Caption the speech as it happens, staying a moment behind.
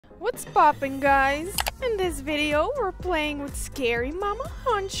What's poppin', guys? In this video, we're playing with Scary Mama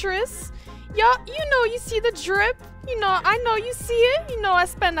Huntress. Y'all, you see the drip. I know you see it. I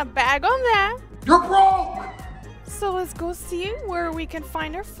spent a bag on that. You're broke! So let's go see where we can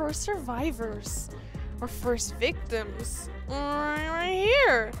find our first survivors. Our first victims. Right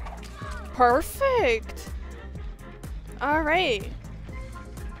here. Perfect. Alright.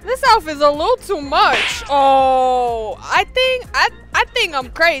 This outfit's a little too much. Oh, I think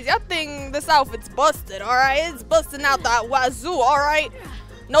I'm crazy. I think this outfit's busted, alright? It's busting out that wazoo, alright?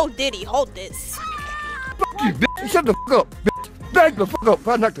 No Diddy, hold this. Fuck you, bitch. Shut the fuck up, bitch. Back the fuck up if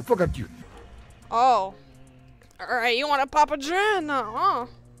I knock the fuck out you. Oh. Alright, you wanna pop a dren now, huh?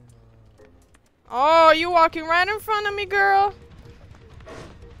 Oh, you walking right in front of me, girl.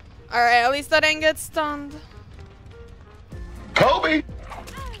 Alright, at least I didn't get stunned. Kobe!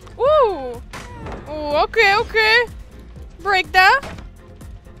 Ooh! Ooh, okay. Break that.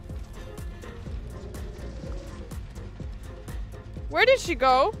 Where did she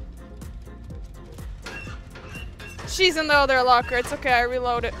go? She's in the other locker. It's okay, I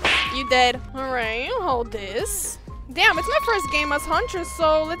reloaded. You dead. Alright, you hold this. Damn, it's my first game as Huntress,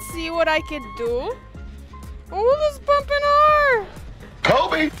 so let's see what I can do. Oh, this bumping hard.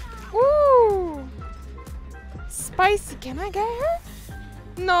 Kobe! Ooh. Spicy, can I get her?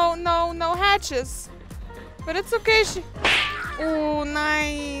 No hatches. But it's okay, Ooh,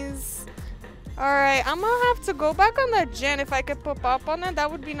 nice. Alright, I'm gonna have to go back on that gen if I could pop up on it.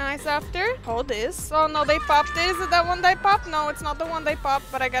 That would be nice after. Hold this. Oh no, they popped it. Is it that one they popped? No, it's not the one they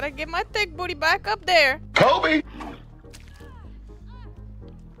popped, but I gotta get my thick booty back up there. Kobe!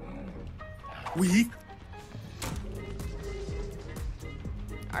 Weak.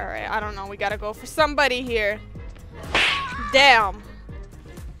 Alright, I don't know. We gotta go for somebody here. Damn.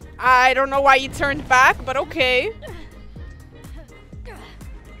 I don't know why you turned back, but okay.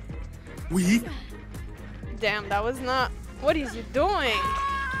 Weak. Damn, that was not... What is you doing?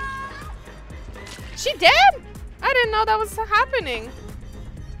 She dead? I didn't know that was happening.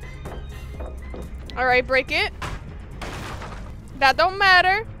 Alright, break it. That don't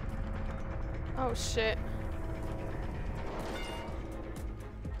matter. Oh, shit.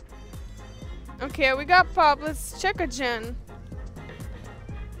 Okay, we got pop. Let's check a gen.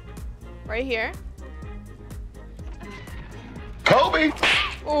 Right here. Kobe!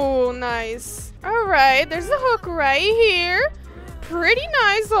 Oh, nice. Alright, there's a hook right here. Pretty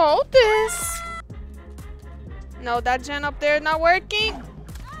nice. Hold this. No, that gen up there not working.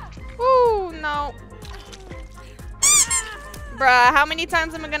 Ooh, no. Bruh, how many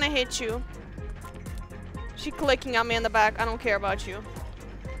times am I gonna hit you? She clicking on me in the back. I don't care about you.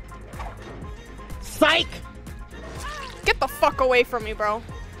 Psych! Get the fuck away from me, bro.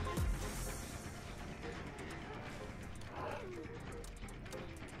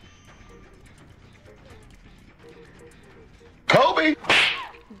 Kobe!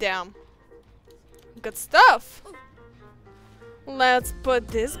 Damn. Good stuff. Let's put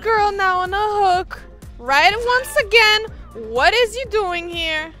this girl now on a hook. Right once again. What is you doing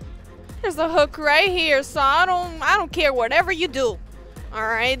here? There's a hook right here, so I don't care whatever you do.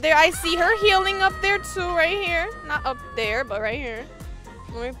 Alright, there I see her healing up there too, right here. Not up there, but right here.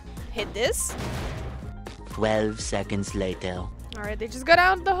 Let me hit this. 12 seconds later. Alright, they just got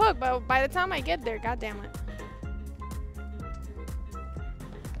out the hook, but by the time I get there, god damn it.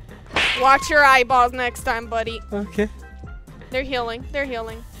 Watch your eyeballs next time, buddy. Okay. They're healing. They're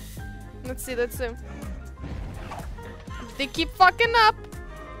healing. Let's see. Let's see. They keep fucking up.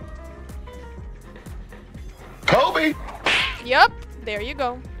 Kobe! Yup. There you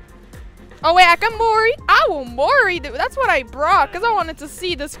go. Oh, wait. I can Mori. I will Mori. That's what I brought because I wanted to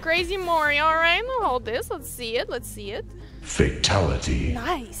see this crazy Mori. All right. I'll hold this. Let's see it. Let's see it. Fatality.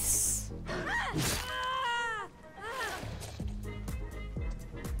 Nice.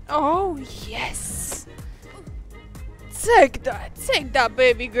 Oh, yes. Take that,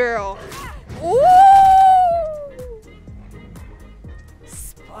 baby girl. Ooh.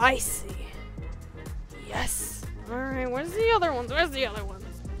 Spicy. Yes. All right, where's the other ones? Where's the other ones?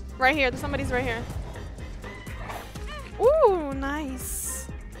 Right here, somebody's right here. Ooh, nice.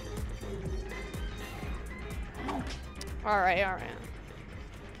 All right.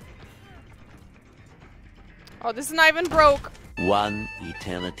 Oh, this is not even broke. One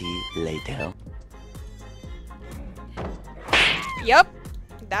eternity later. Yep,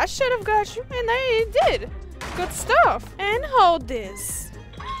 that should have got you, and it did. Good stuff. And hold this.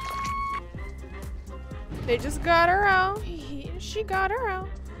 They just got her out. She got her out.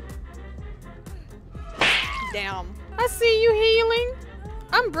 Damn. I see you healing.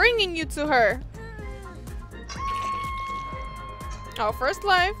 I'm bringing you to her. Oh, first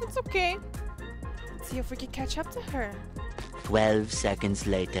life. It's okay. Let's see if we can catch up to her. 12 seconds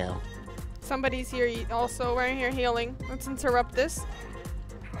later. Somebody's here also right here healing. Let's interrupt this.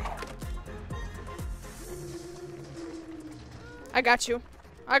 I got you.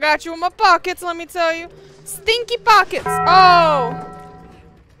 I got you in my pockets, let me tell you. Stinky pockets. Oh.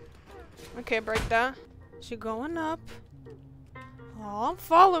 Okay, break that. She going up. Oh, I'm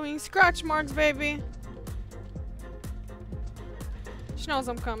following. Scratch marks, baby. She knows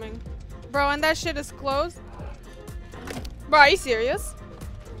I'm coming. Bro, and that shit is closed. Bro, are you serious?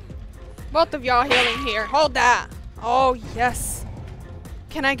 Both of y'all healing here. Hold that. Oh, yes.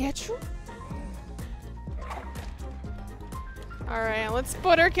 Can I get you? Alright, let's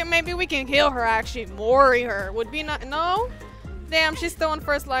put her. Maybe we can heal her, actually. Mori her. Would be not. No? Damn, she's still in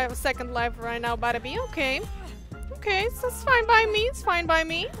first life, second life right now. About to be okay. Okay, so it's fine by me. It's fine by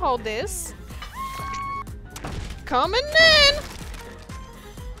me. Hold this. Coming in.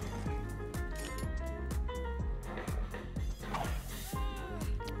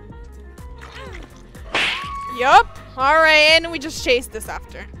 Yup. Alright, and we just chase this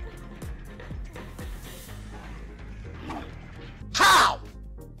after. How?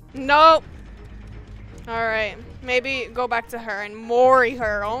 Nope. Alright. Maybe go back to her and Mori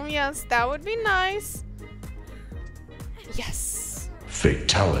her. Oh, yes. That would be nice. Yes.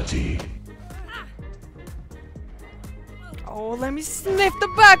 Fatality. Oh, let me sniff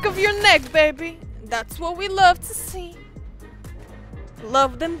the back of your neck, baby. That's what we love to see.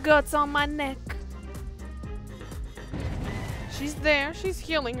 Love them guts on my neck. She's there. She's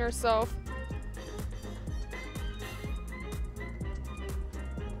healing herself.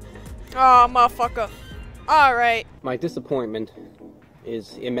 Oh, motherfucker. Alright. My disappointment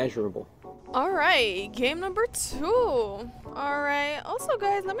is immeasurable. Alright, game number 2. Alright, also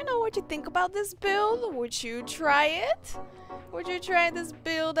guys, let me know what you think about this build. Would you try it? Would you try this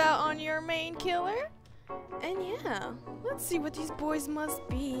build out on your main killer? And yeah, let's see what these boys must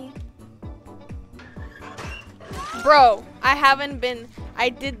be. Bro, I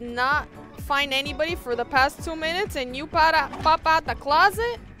did not find anybody for the past 2 minutes and you pop out the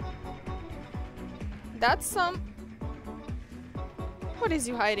closet? That's some... What is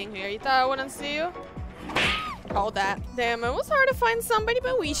you hiding here? You thought I wouldn't see you? Hold that. Damn, it was hard to find somebody,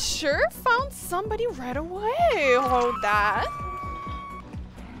 but we sure found somebody right away. Hold that.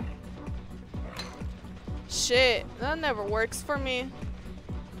 Shit, that never works for me.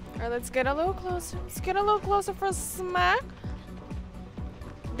 Alright, let's get a little closer. Let's get a little closer for a smack.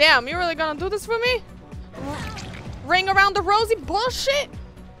 Damn, you really gonna do this for me? Ring around the rosy bullshit?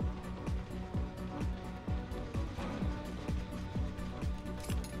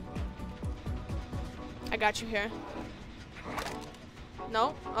 I got you here.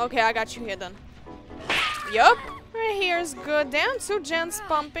 No? Okay, I got you here then. Yup. Right here is good. Damn, 2 gens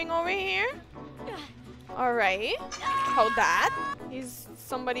pumping over here. Alright. Hold that. He's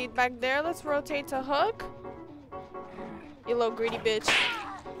somebody back there. Let's rotate to hook. You little greedy bitch.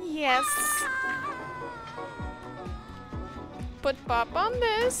 Yes. Put pop on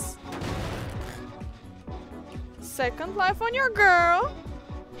this. Second life on your girl.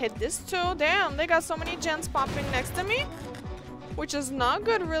 Hit this too. Damn, they got so many gens popping next to me. Which is not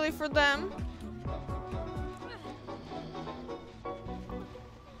good really for them.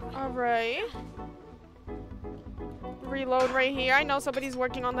 Alright. Reload right here. I know somebody's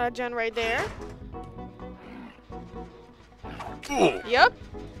working on that gen right there. Yep.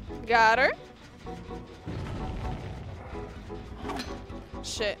 Got her.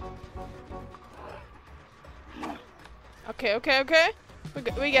 Shit. Okay, okay, okay.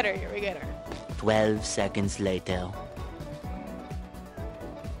 We get her here. We get her. 12 seconds later.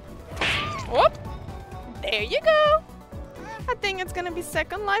 Whoop. There you go. I think it's gonna be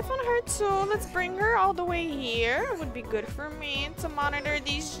second life on her too. Let's bring her all the way here. It would be good for me to monitor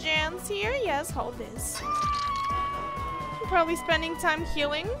these gens here. Yes, hold this. I'm probably spending time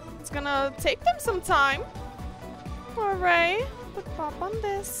healing. It's gonna take them some time. Alright. Put pop on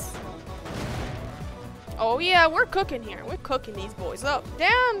this. Oh yeah, we're cooking here. We're cooking these boys up.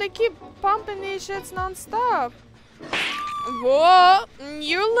 Damn, they keep pumping these shits non-stop. Whoa,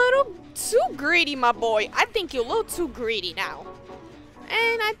 you're a little too greedy, my boy. I think you're a little too greedy now.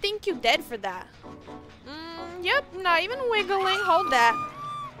 And I think you're dead for that. Yep, not even wiggling. Hold that.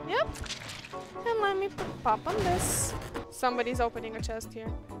 Yep. And let me pop on this. Somebody's opening a chest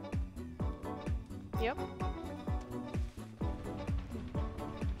here. Yep.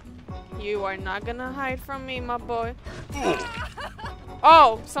 You are not gonna hide from me, my boy.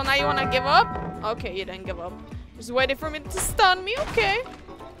 Oh, so now you wanna give up? Okay, you didn't give up. Just waiting for me to stun me, okay.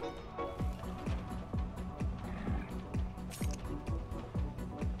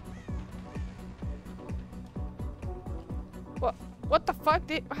 What the fuck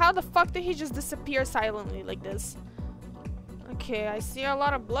how the fuck did he just disappear silently like this? Okay, I see a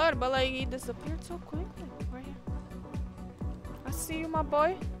lot of blood, but like he disappeared so quickly. Right here. I see you, my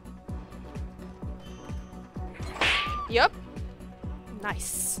boy. Yup.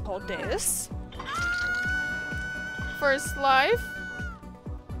 Nice. Hold this. First life.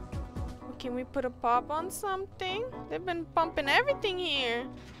 Can we put a pop on something? They've been pumping everything here.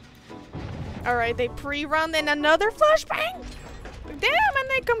 Alright, they pre-run and another flashbang? Damn, and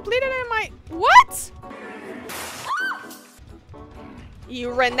they completed it in my... What?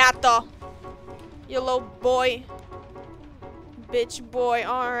 You Renato. You little boy. Bitch boy.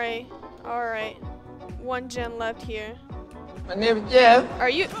 Alright. Alright. 1 gen left here. My name is Jeff. Are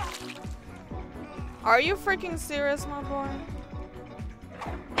you freaking serious, my boy?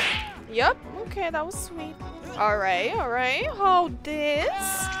 Yup. Okay, that was sweet. Alright, alright. Hold this.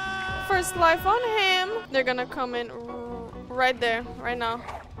 First life on him. They're gonna come in right there, right now.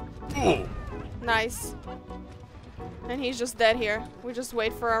 Nice. And he's just dead here. We just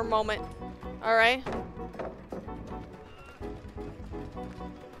wait for our moment. Alright.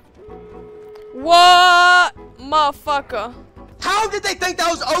 What? Motherfucker. How did they think that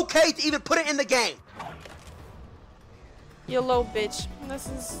was okay to even put it in the game? You little bitch.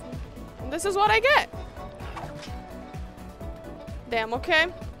 This is what I get. Damn, okay.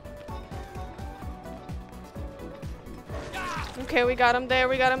 Okay, we got him there,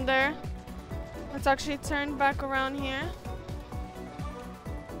 we got him there. Let's actually turn back around here.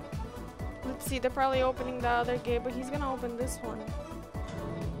 Let's see, they're probably opening the other gate, but he's gonna open this one.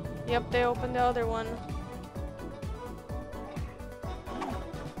 Yep, they opened the other one.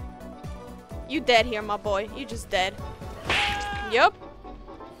 You dead here, my boy. You just dead. Yep.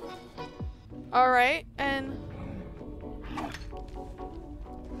 Alright, and...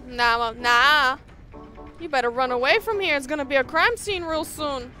 Nah. You better run away from here. It's gonna be a crime scene real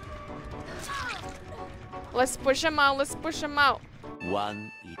soon. Let's push him out. Let's push him out.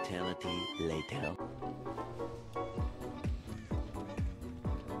 1 eternity later.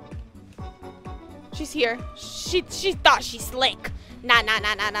 She's here. She thought she's slick. Nah.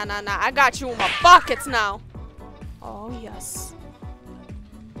 I got you in my pockets now. Oh, yes.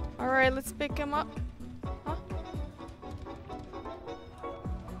 Alright, let's pick him up. Huh?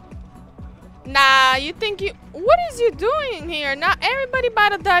 Nah, you think you... What is you doing here? Not everybody about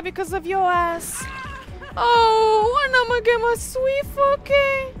to die because of your ass. Oh, and I'm gonna get my sweet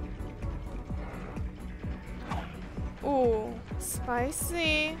okay. Ooh,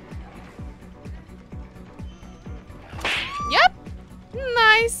 spicy. Yep.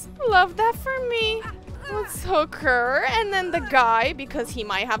 Nice. Love that for me. Let's hook her and then the guy because he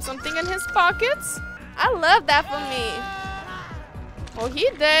might have something in his pockets. I love that for me. Oh, he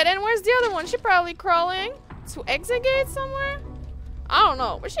dead. And where's the other one? She probably crawling to exit gate somewhere. I don't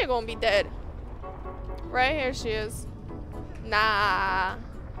know, but she gonna be dead. Right here she is. Nah.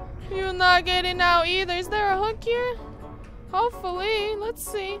 You're not getting out either. Is there a hook here? Hopefully. Let's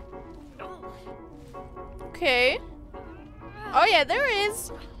see. Okay. Oh yeah, there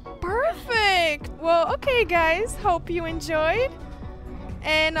is. Perfect. Well, okay guys. Hope you enjoyed.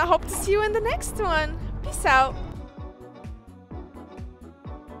 And I hope to see you in the next one. Peace out.